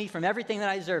rescue me from everything that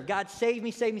I deserve. God, save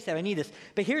me, save me, save me. I need this.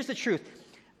 But here's the truth.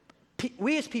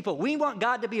 We as people, we want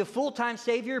God to be a full-time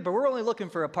Savior, but we're only looking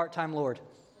for a part-time Lord.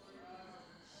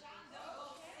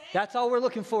 That's all we're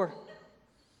looking for.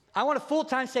 I want a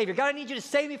full-time Savior. God, I need you to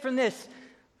save me from this.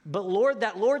 But Lord,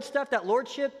 that Lord stuff, that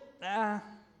Lordship,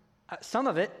 some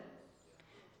of it.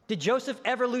 Did Joseph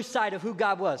ever lose sight of who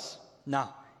God was? No.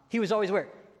 He was always where?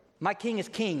 My king is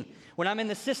king. When I'm in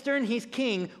the cistern, he's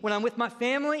king. When I'm with my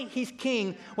family, he's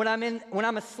king. When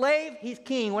I'm a slave, he's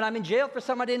king. When I'm in jail for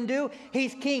something I didn't do,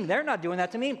 he's king. They're not doing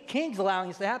that to me. King's allowing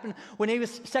this to happen. When he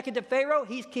was second to Pharaoh,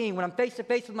 he's king. When I'm face to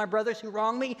face with my brothers who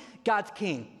wrong me, God's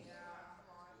king.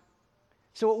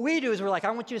 So what we do is we're like,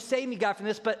 I want you to save me, God, from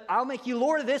this, but I'll make you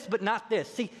Lord of this, but not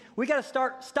this. See, we got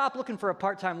to stop looking for a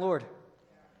part-time Lord.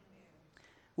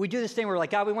 We do this thing where we're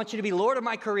like, God, we want you to be Lord of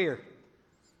my career.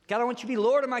 God, I want you to be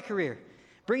Lord of my career.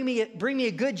 Bring me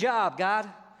a good job, God.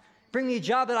 Bring me a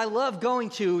job that I love going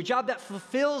to, a job that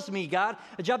fulfills me, God,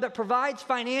 a job that provides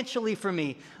financially for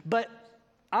me. But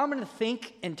I'm going to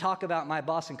think and talk about my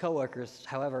boss and coworkers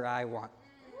however I want.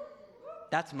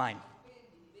 That's mine.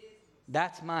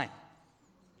 That's mine.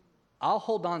 I'll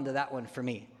hold on to that one for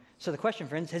me. So the question,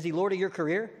 friends, is he Lord of your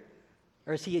career?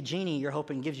 Or is he a genie you're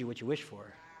hoping gives you what you wish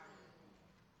for?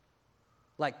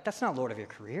 Like, that's not Lord of your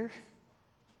career.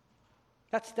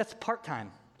 That's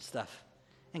part-time stuff.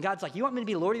 And God's like, you want me to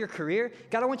be Lord of your career?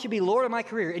 God, I want you to be Lord of my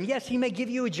career. And yes, he may give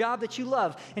you a job that you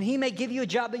love. And he may give you a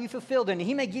job that you fulfilled in. And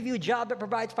he may give you a job that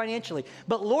provides financially.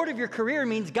 But Lord of your career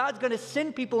means God's going to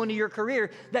send people into your career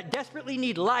that desperately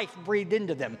need life breathed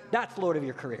into them. That's Lord of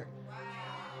your career.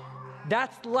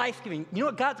 That's life-giving. You know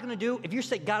what God's going to do? If you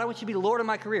say, God, I want you to be the Lord of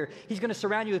my career, he's going to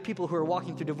surround you with people who are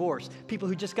walking through divorce, people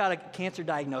who just got a cancer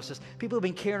diagnosis, people who have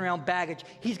been carrying around baggage.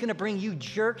 He's going to bring you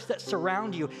jerks that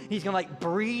surround you. He's going to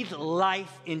breathe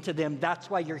life into them. That's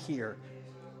why you're here.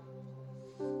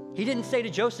 He didn't say to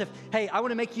Joseph, hey, I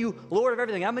want to make you Lord of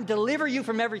everything. I'm going to deliver you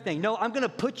from everything. No, I'm going to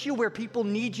put you where people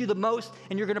need you the most,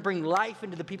 and you're going to bring life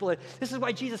into the people. This is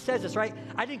why Jesus says this, right?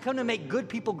 I didn't come to make good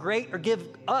people great or give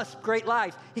us great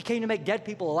lives. He came to make dead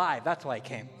people alive. That's why he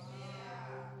came.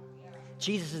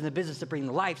 Jesus is in the business of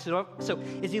bringing life. So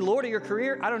is he Lord of your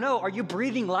career? I don't know. Are you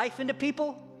breathing life into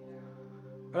people?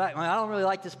 Right, well, I don't really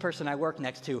like this person I work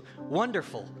next to.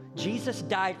 Wonderful. Jesus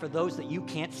died for those that you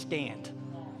can't stand.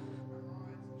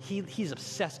 He's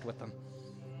obsessed with them.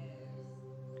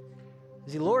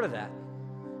 Is he Lord of that?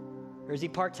 Or is he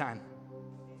part-time?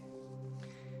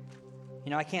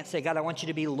 You know, I can't say, God, I want you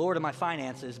to be Lord of my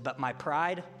finances, but my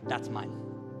pride, that's mine.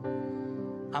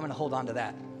 I'm going to hold on to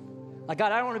that. Like,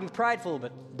 God, I don't want to be prideful,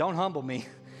 but don't humble me.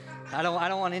 I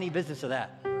don't want any business of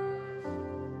that.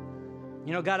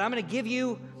 You know, God, I'm going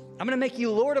to make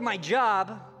you Lord of my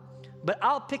job, but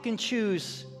I'll pick and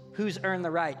choose who's earned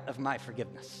the right of my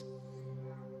forgiveness.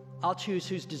 I'll choose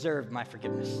who's deserved my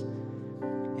forgiveness.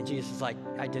 And Jesus is like,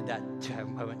 I did that to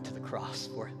him. I went to the cross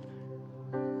for it.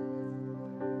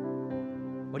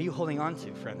 What are you holding on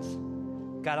to, friends?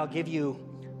 God, I'll give you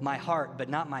my heart, but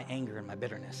not my anger and my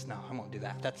bitterness. No, I won't do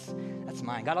that. That's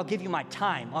mine. God, I'll give you my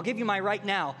time. I'll give you my right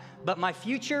now, but my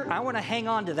future, I want to hang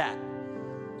on to that.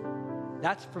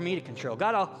 That's for me to control.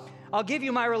 God, I'll give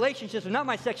you my relationships, but not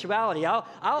my sexuality.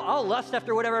 I'll lust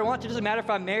after whatever I want to. It doesn't matter if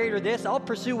I'm married or this. I'll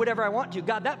pursue whatever I want to.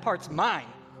 God, that part's mine.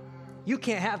 You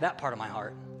can't have that part of my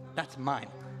heart. That's mine.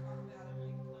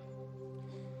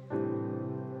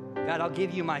 God, I'll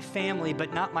give you my family,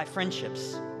 but not my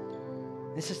friendships.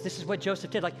 This is what Joseph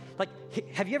did. Like,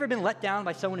 have you ever been let down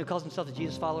by someone who calls himself a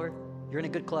Jesus follower? You're in a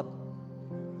good club.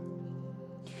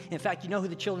 In fact, you know who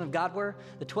the children of God were?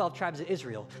 The 12 tribes of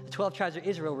Israel. The 12 tribes of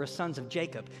Israel were sons of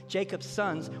Jacob. Jacob's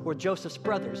sons were Joseph's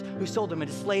brothers who sold him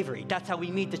into slavery. That's how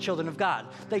we meet the children of God.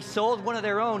 They sold one of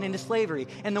their own into slavery.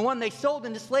 And the one they sold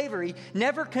into slavery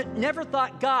never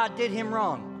thought God did him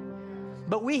wrong.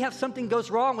 But we have something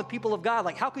goes wrong with people of God.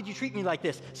 Like, how could you treat me like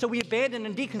this? So we abandon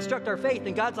and deconstruct our faith.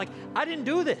 And God's like, I didn't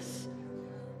do this.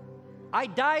 I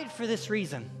died for this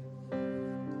reason.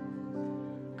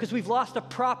 Because we've lost a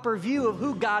proper view of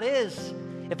who God is.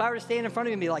 If I were to stand in front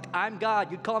of you and be like, I'm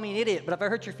God, you'd call me an idiot. But if I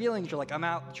hurt your feelings, you're like, I'm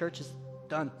out. Church is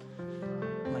done.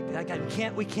 I'm like, that guy,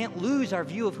 we can't lose our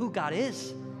view of who God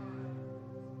is.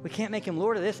 We can't make him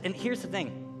Lord of this. And here's the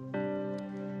thing.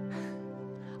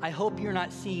 I hope you're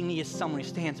not seeing me as someone who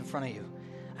stands in front of you.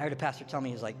 I heard a pastor tell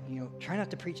me, he's like, try not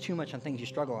to preach too much on things you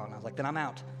struggle on. I was like, then I'm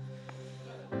out.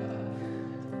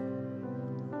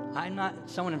 I'm not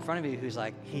someone in front of you who's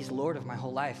like, he's Lord of my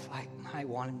whole life. I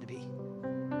want him to be.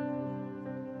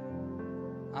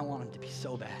 I want him to be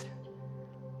so bad.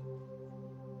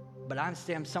 But I'm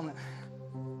someone,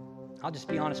 I'll just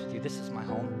be honest with you. This is my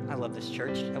home. I love this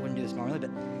church. I wouldn't do this normally, but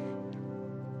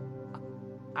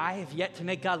I have yet to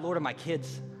make God Lord of my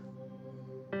kids.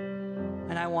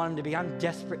 And I want him to be. I'm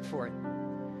desperate for it.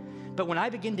 But when I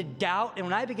begin to doubt and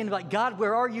when I begin to be like, God,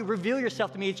 where are you? Reveal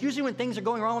yourself to me. It's usually when things are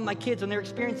going wrong with my kids, when they're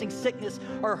experiencing sickness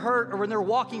or hurt or when they're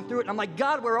walking through it. And I'm like,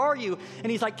 God, where are you?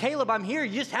 And he's like, Caleb, I'm here.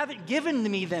 You just haven't given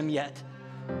me them yet.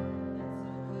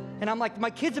 And I'm like, my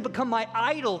kids have become my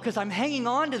idol because I'm hanging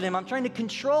on to them. I'm trying to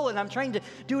control it. I'm trying to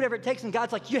do whatever it takes. And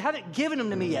God's like, you haven't given them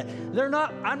to me yet.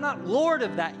 I'm not Lord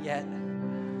of that yet.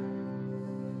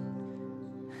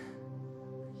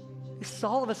 It's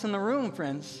all of us in the room,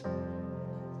 friends.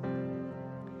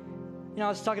 I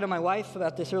was talking to my wife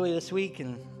about this earlier this week,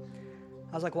 and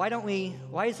I was like,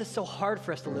 why is this so hard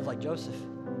for us to live like Joseph?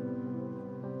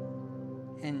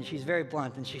 And she's very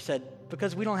blunt, and she said,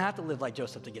 because we don't have to live like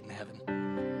Joseph to get into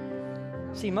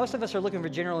heaven. See, most of us are looking for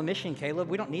general admission, Caleb.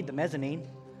 We don't need the mezzanine.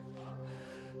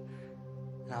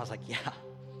 And I was like, yeah,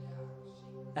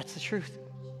 that's the truth.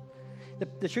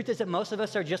 The truth is that most of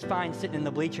us are just fine sitting in the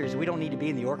bleachers. We don't need to be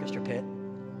in the orchestra pit.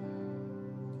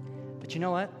 But you know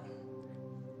what?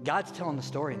 God's telling the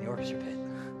story in the orchestra pit.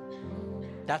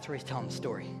 That's where he's telling the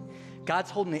story.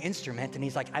 God's holding the instrument, and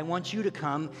he's like, I want you to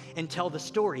come and tell the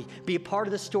story. Be a part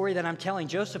of the story that I'm telling.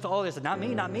 Joseph, there's not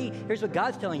me. Here's what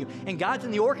God's telling you. And God's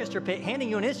in the orchestra pit handing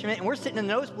you an instrument, and we're sitting in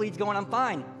the nosebleeds going, I'm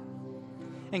fine.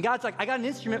 And God's like, I got an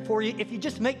instrument for you. If you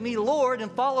just make me Lord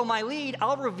and follow my lead,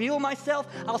 I'll reveal myself.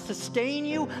 I'll sustain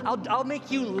you. I'll make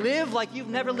you live like you've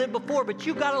never lived before, but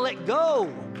you got to let go.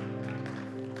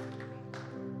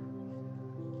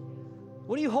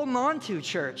 What are you holding on to,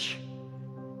 church?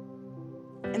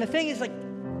 And the thing is, like,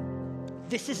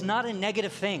 this is not a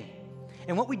negative thing.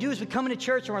 And what we do is we come into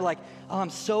church and we're like, oh, I'm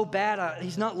so bad.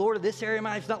 He's not Lord of this area.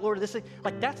 He's not Lord of this thing.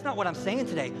 Like, that's not what I'm saying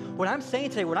today. What I'm saying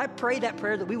today, when I prayed that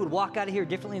prayer that we would walk out of here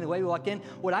differently than the way we walked in,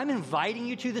 what I'm inviting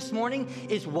you to this morning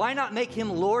is why not make him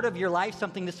Lord of your life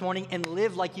something this morning and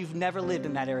live like you've never lived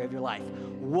in that area of your life?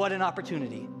 What an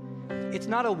opportunity. It's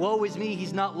not a woe is me,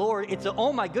 he's not Lord. It's a,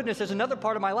 oh my goodness, there's another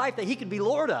part of my life that he could be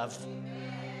Lord of.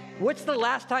 What's the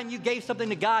last time you gave something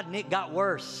to God and it got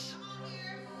worse?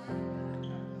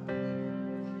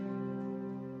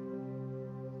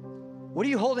 What are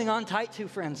you holding on tight to,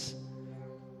 friends?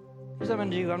 Here's what I'm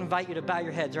going to do. I'm going to invite you to bow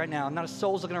your heads right now. Not a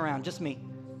soul's looking around, just me.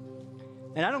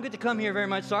 And I don't get to come here very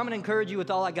much, so I'm going to encourage you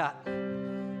with all I got.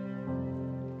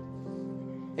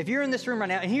 If you're in this room right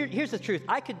now, and here's the truth.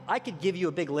 I could give you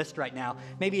a big list right now.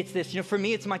 Maybe it's this. For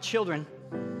me, it's my children.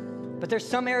 But there's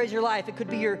some areas of your life. It could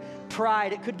be your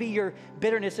pride. It could be your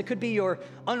bitterness. It could be your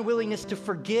unwillingness to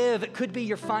forgive. It could be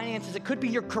your finances. It could be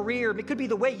your career. It could be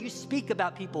the way you speak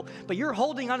about people. But you're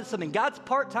holding on to something. God's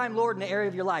part-time Lord in the area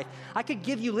of your life. I could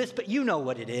give you lists, but you know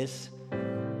what it is.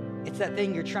 It's that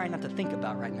thing you're trying not to think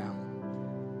about right now.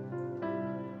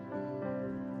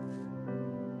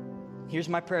 Here's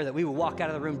my prayer, that we would walk out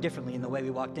of the room differently in the way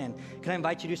we walked in. Can I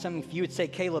invite you to do something? If you would say,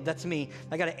 Caleb, that's me.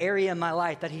 I got an area in my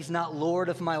life that he's not Lord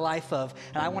of my life of,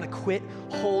 and I want to quit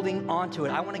holding on to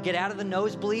it. I want to get out of the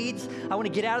nosebleeds. I want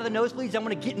to get out of the nosebleeds. I want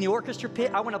to get in the orchestra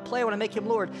pit. I want to play. I want to make him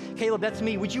Lord. Caleb, that's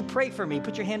me. Would you pray for me?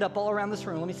 Put your hand up all around this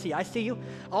room. Let me see. I see you.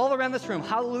 All around this room.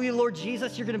 Hallelujah, Lord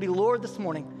Jesus. You're going to be Lord this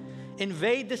morning.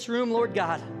 Invade this room, Lord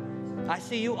God. I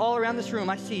see you all around this room.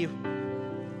 I see you.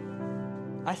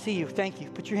 I see you. Thank you.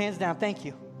 Put your hands down. Thank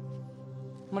you.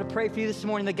 I'm going to pray for you this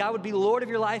morning that God would be Lord of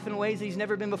your life in ways that he's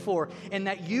never been before, and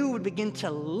that you would begin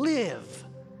to live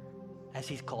as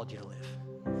he's called you to live,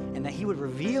 and that he would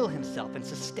reveal himself and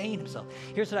sustain himself.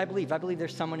 Here's what I believe. I believe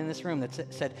there's someone in this room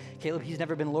that said, Caleb, he's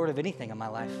never been Lord of anything in my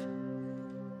life,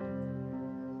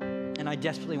 and I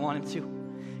desperately want him to.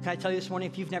 Can I tell you this morning,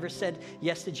 if you've never said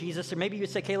yes to Jesus, or maybe you would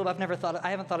say, Caleb, I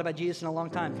haven't thought about Jesus in a long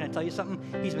time. Can I tell you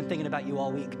something? He's been thinking about you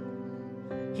all week.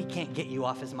 He can't get you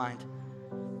off his mind.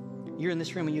 You're in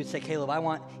this room and you would say, Caleb, I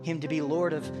want him to be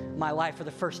Lord of my life for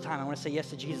the first time. I want to say yes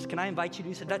to Jesus. Can I invite you to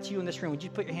do so? That's you in this room. Would you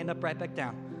put your hand up right back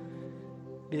down?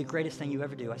 Be the greatest thing you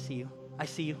ever do. I see you. I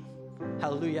see you.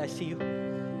 Hallelujah. I see you.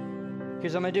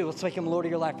 Here's what I'm going to do. Let's make him Lord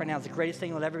of your life right now. It's the greatest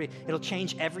thing it'll ever be. It'll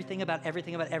change everything about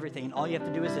everything about everything. And all you have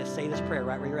to do is this. Say this prayer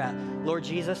right where you're at. Lord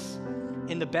Jesus,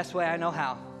 in the best way I know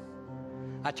how,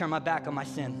 I turn my back on my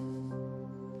sin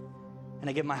and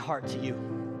I give my heart to you.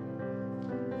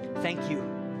 Thank you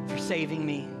for saving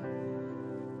me.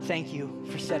 Thank you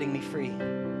for setting me free.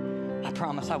 I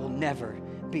promise I will never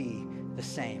be the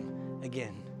same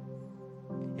again.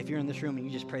 If you're in this room and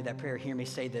you just prayed that prayer, hear me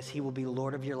say this. He will be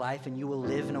Lord of your life, and you will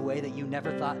live in a way that you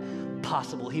never thought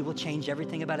possible. He will change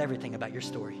everything about your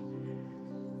story.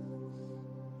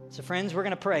 So friends, we're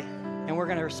going to pray, and we're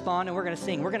going to respond, and we're going to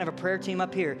sing. We're going to have a prayer team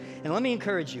up here. And let me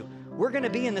encourage you. We're going to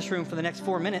be in this room for the next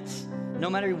 4 minutes, no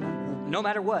matter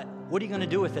what. What are you going to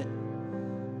do with it?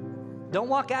 Don't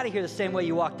walk out of here the same way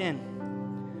you walked in.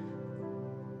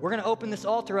 We're going to open this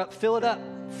altar up, fill it up,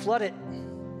 flood it.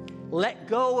 Let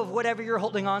go of whatever you're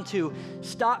holding on to.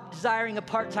 Stop desiring a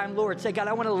part-time Lord. Say, God,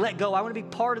 I want to let go. I want to be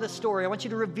part of the story. I want you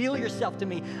to reveal yourself to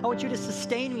me. I want you to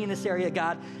sustain me in this area,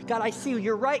 God. God, I see you.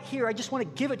 You're right here. I just want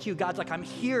to give it to you. God's like, I'm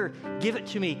here. Give it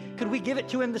to me. Could we give it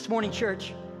to him this morning,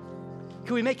 church?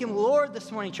 Could we make him Lord this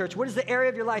morning, church? What is the area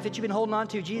of your life that you've been holding on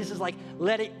to? Jesus is like,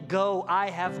 let it go.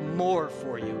 I have more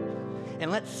for you. And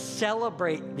let's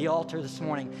celebrate the altar this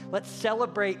morning. Let's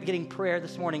celebrate getting prayer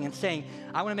this morning and saying,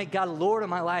 I want to make God Lord of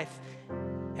my life,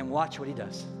 and watch what he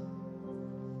does.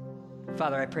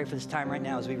 Father, I pray for this time right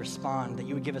now as we respond, that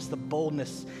you would give us the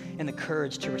boldness and the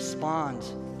courage to respond,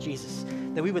 Jesus,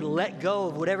 that we would let go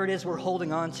of whatever it is we're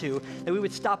holding on to, that we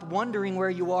would stop wondering where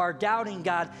you are, doubting,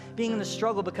 God, being in the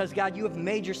struggle, because, God, you have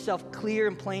made yourself clear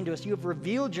and plain to us. You have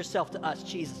revealed yourself to us,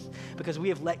 Jesus, because we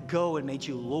have let go and made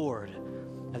you Lord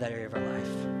of that area of our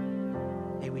life.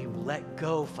 May we let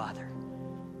go, Father,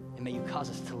 and may you cause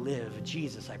us to live.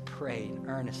 Jesus, I pray in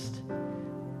earnest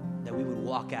that we would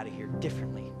walk out of here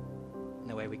differently than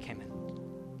the way we came in.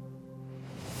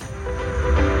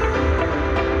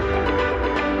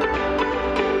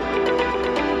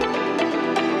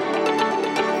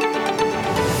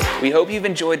 We hope you've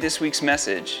enjoyed this week's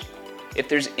message. If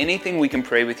there's anything we can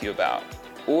pray with you about,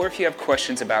 or if you have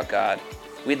questions about God,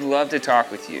 we'd love to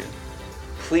talk with you.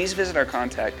 Please visit our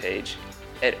contact page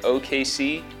at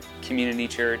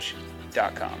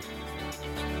okccommunitychurch.com.